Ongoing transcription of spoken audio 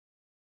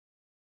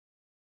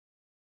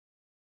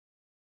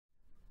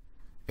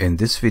In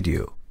this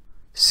video,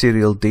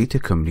 serial data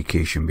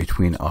communication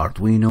between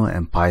Arduino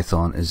and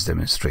Python is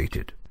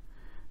demonstrated.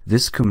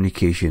 This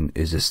communication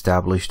is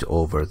established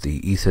over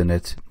the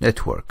Ethernet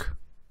network.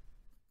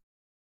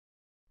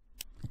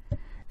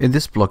 In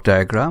this block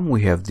diagram,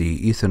 we have the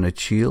Ethernet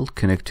shield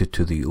connected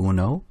to the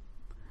Uno.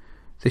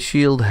 The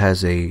shield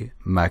has a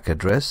MAC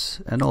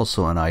address and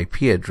also an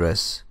IP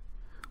address,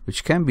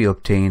 which can be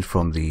obtained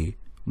from the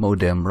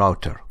modem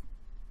router.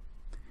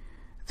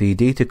 The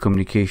data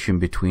communication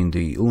between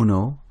the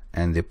Uno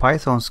and the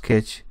Python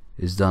Sketch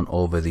is done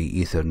over the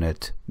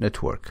Ethernet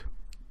network.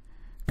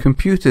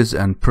 Computers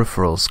and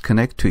peripherals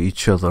connect to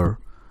each other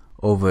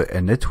over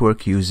a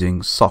network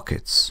using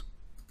sockets.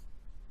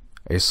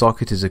 A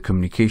socket is a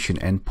communication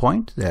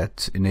endpoint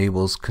that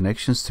enables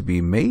connections to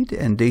be made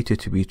and data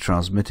to be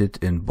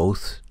transmitted in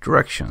both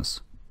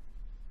directions.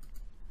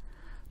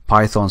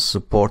 Python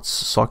supports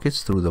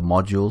sockets through the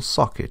module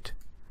socket.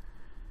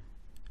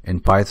 In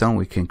Python,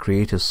 we can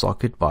create a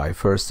socket by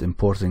first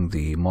importing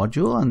the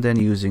module and then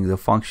using the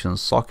function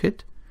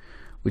socket,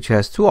 which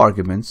has two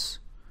arguments.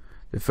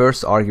 The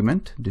first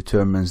argument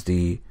determines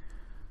the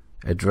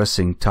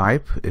addressing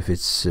type, if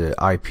it's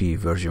IP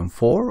version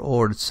 4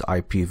 or it's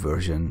IP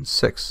version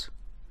 6.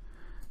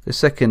 The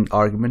second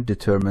argument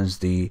determines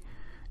the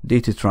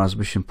data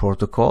transmission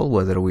protocol,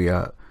 whether we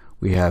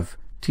have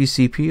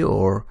TCP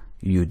or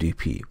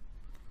UDP.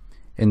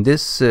 In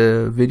this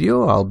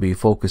video, I'll be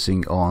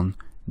focusing on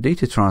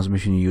data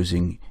transmission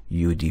using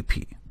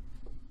UDP.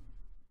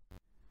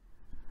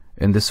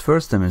 In this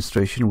first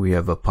demonstration, we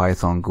have a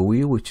Python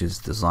GUI which is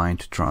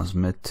designed to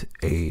transmit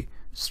a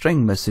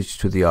string message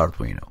to the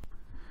Arduino.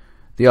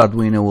 The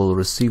Arduino will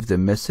receive the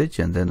message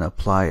and then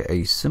apply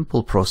a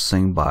simple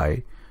processing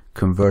by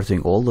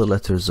converting all the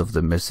letters of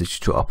the message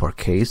to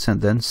uppercase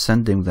and then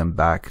sending them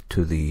back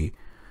to the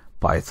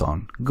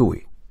Python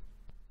GUI.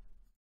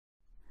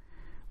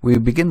 We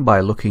begin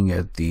by looking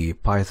at the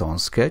Python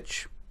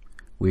Sketch.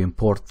 We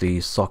import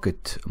the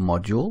socket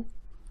module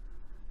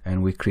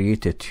and we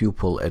create a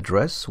tuple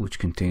address which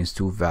contains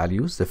two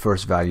values. The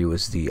first value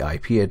is the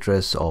IP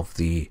address of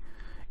the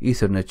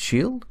Ethernet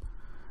shield,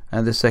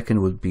 and the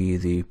second would be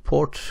the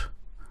port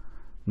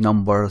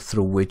number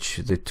through which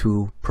the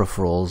two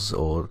peripherals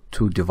or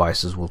two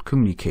devices will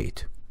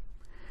communicate.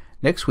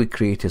 Next, we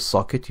create a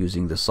socket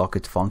using the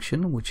socket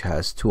function, which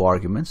has two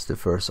arguments. The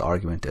first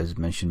argument, as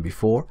mentioned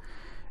before,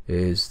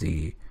 is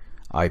the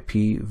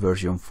IP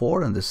version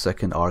 4, and the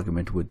second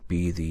argument would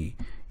be the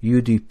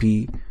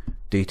UDP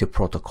data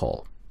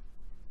protocol.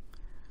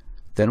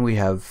 Then we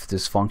have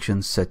this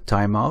function set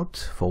timeout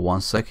for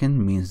 1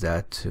 second, means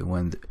that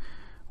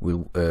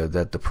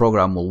that the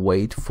program will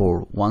wait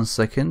for 1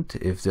 second.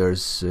 If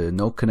there's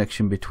no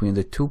connection between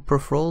the two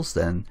peripherals,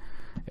 then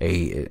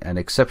an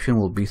exception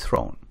will be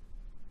thrown.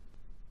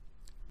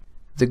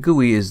 The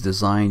GUI is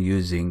designed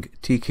using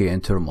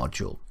tk-enter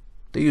module.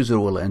 The user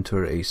will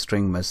enter a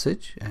string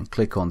message and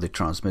click on the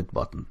transmit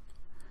button.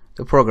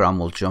 The program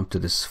will jump to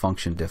this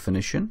function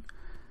definition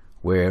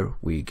where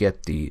we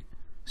get the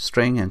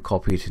string and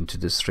copy it into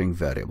the string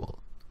variable.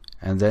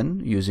 And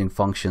then using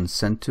function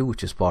sendTo,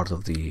 which is part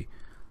of the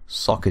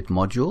socket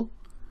module,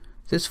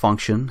 this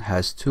function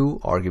has two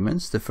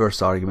arguments. The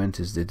first argument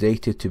is the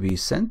data to be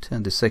sent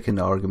and the second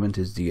argument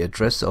is the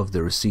address of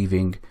the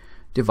receiving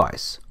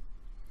device.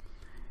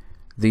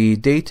 The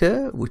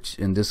data, which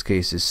in this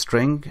case is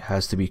string,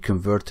 has to be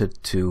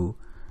converted to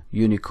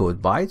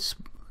Unicode bytes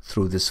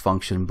through this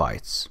function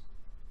bytes.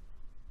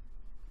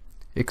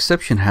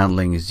 Exception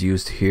handling is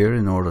used here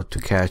in order to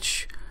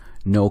catch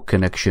no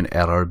connection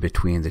error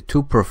between the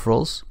two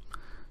peripherals.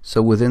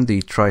 So within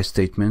the try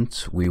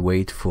statement, we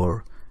wait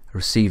for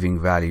receiving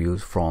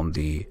values from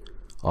the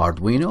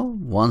Arduino.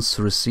 Once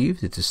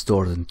received, it is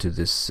stored into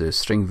this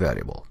string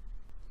variable.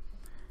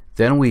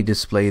 Then we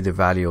display the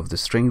value of the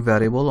string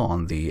variable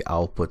on the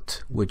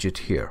output widget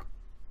here.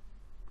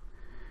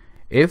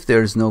 If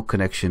there is no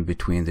connection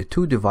between the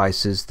two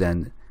devices,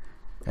 then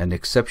an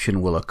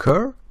exception will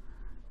occur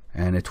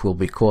and it will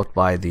be caught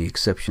by the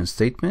exception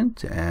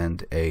statement,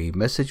 and a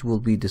message will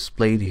be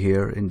displayed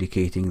here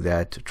indicating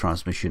that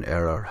transmission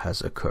error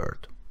has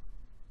occurred.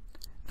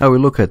 Now we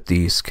look at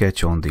the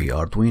sketch on the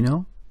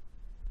Arduino.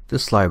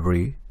 This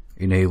library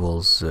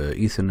enables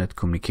Ethernet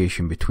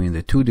communication between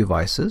the two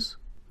devices.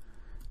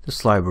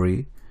 This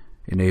library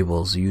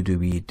enables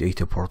UDP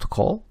data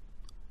protocol,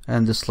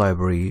 and this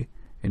library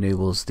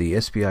enables the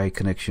SPI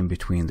connection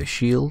between the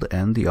shield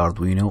and the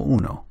Arduino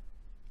Uno.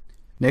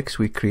 Next,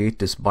 we create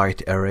this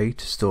byte array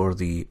to store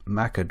the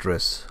MAC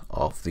address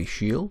of the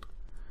shield.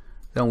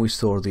 Then we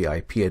store the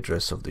IP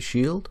address of the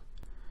shield.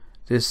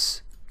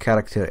 This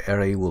character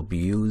array will be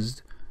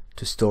used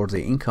to store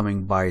the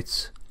incoming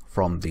bytes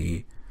from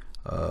the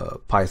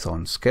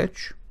Python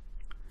Sketch.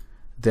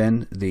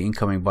 Then the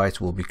incoming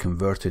bytes will be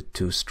converted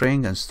to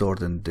string and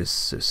stored in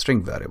this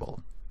string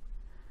variable.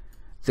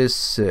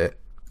 This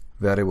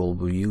variable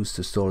will be used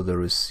to store the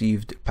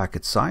received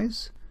packet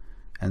size,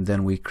 and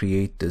then we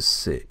create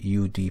this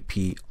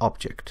UDP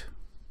object.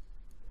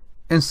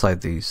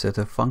 Inside the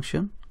setup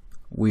function,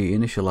 we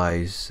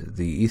initialize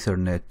the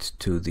Ethernet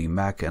to the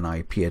MAC and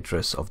IP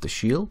address of the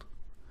shield,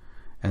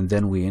 and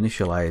then we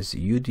initialize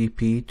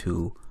UDP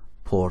to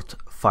port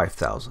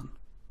 5000.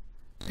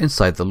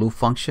 Inside the loop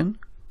function,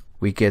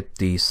 we get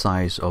the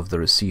size of the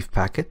received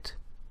packet.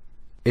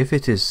 If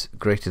it is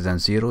greater than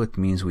 0, it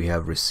means we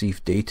have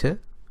received data.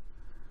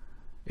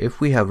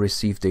 If we have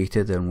received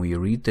data, then we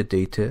read the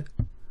data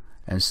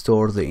and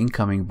store the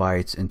incoming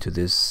bytes into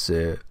this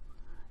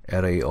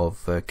array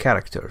of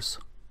characters.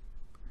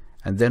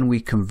 And then we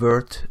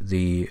convert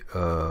the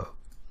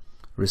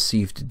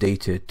received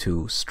data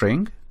to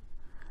string,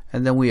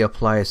 and then we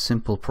apply a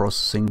simple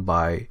processing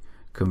by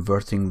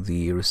converting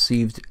the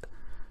received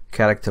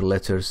character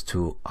letters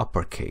to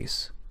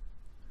uppercase.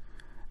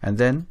 And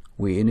then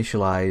we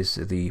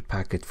initialize the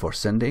packet for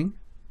sending,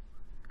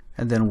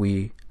 and then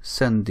we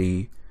send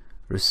the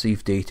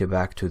received data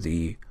back to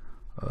the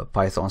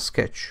Python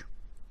sketch,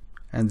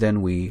 and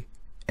then we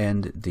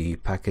end the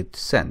packet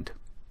send.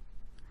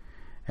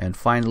 And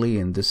finally,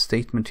 in this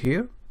statement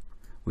here,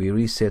 we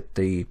reset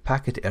the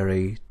packet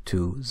array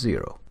to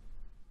 0.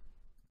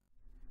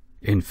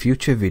 In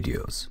future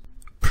videos,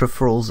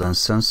 peripherals and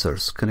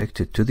sensors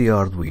connected to the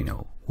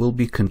Arduino will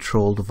be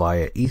controlled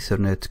via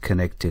Ethernet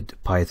connected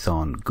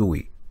Python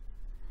GUI.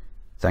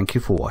 Thank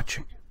you for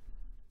watching.